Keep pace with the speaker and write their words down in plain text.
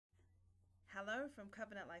Hello from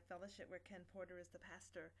Covenant Life Fellowship, where Ken Porter is the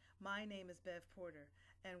pastor. My name is Bev Porter,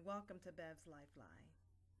 and welcome to Bev's Lifeline.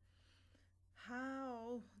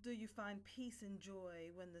 How do you find peace and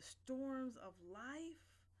joy when the storms of life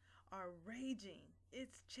are raging?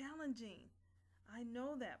 It's challenging. I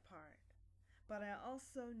know that part. But I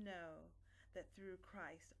also know that through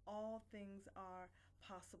Christ, all things are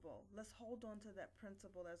possible. Let's hold on to that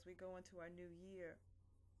principle as we go into our new year.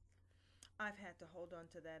 I've had to hold on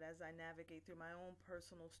to that as I navigate through my own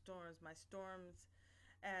personal storms, my storms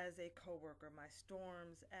as a coworker, my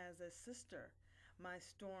storms as a sister, my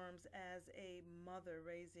storms as a mother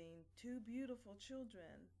raising two beautiful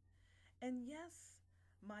children, and yes,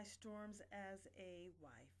 my storms as a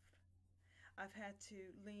wife. I've had to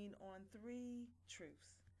lean on three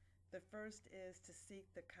truths. The first is to seek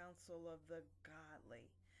the counsel of the godly.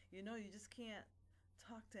 You just can't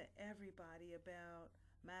talk to everybody about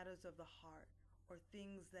matters of the heart or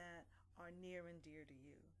things that are near and dear to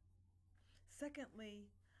you. Secondly,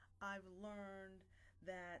 I've learned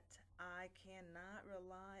that I cannot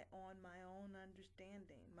rely on my own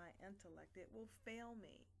understanding, my intellect. It will fail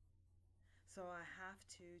me. So I have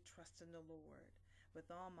to trust in the Lord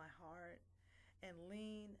with all my heart and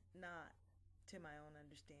lean not to my own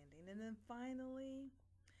understanding. And then finally,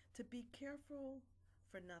 to be careful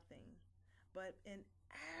for nothing, but in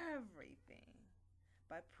everything,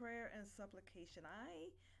 by prayer and supplication.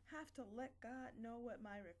 I have to let God know what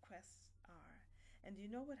my requests are. And do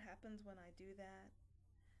you know what happens when I do that?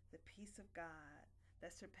 The peace of God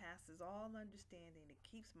that surpasses all understanding. It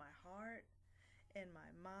keeps my heart and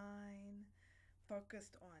my mind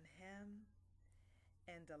focused on Him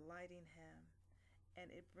and delighting Him.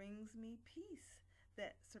 And it brings me peace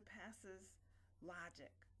that surpasses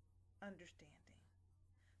logic, understanding.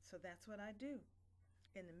 So that's what I do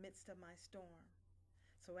in the midst of my storm.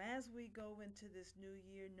 So as we go into this new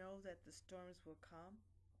year, know that the storms will come.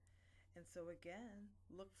 And so again,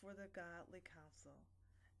 look for the godly counsel.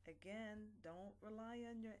 Again, don't rely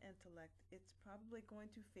on your intellect. It's probably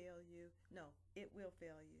going to fail you. No, it will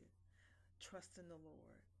fail you. Trust in the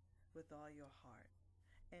Lord with all your heart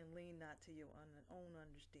and lean not to your own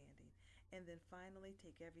understanding. And then finally,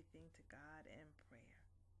 take everything to God in prayer.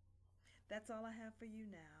 That's all I have for you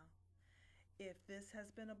now. If this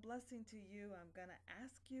has been a blessing to you, I'm going to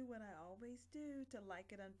ask you what I always do, to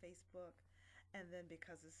like it on Facebook. And then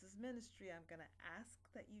because this is ministry, I'm going to ask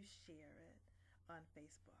that you share it on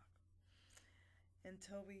Facebook.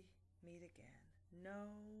 Until we meet again,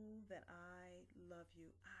 know that I love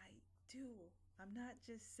you. I do. I'm not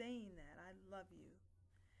just saying that. I love you.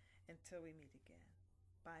 Until we meet again.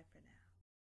 Bye for now.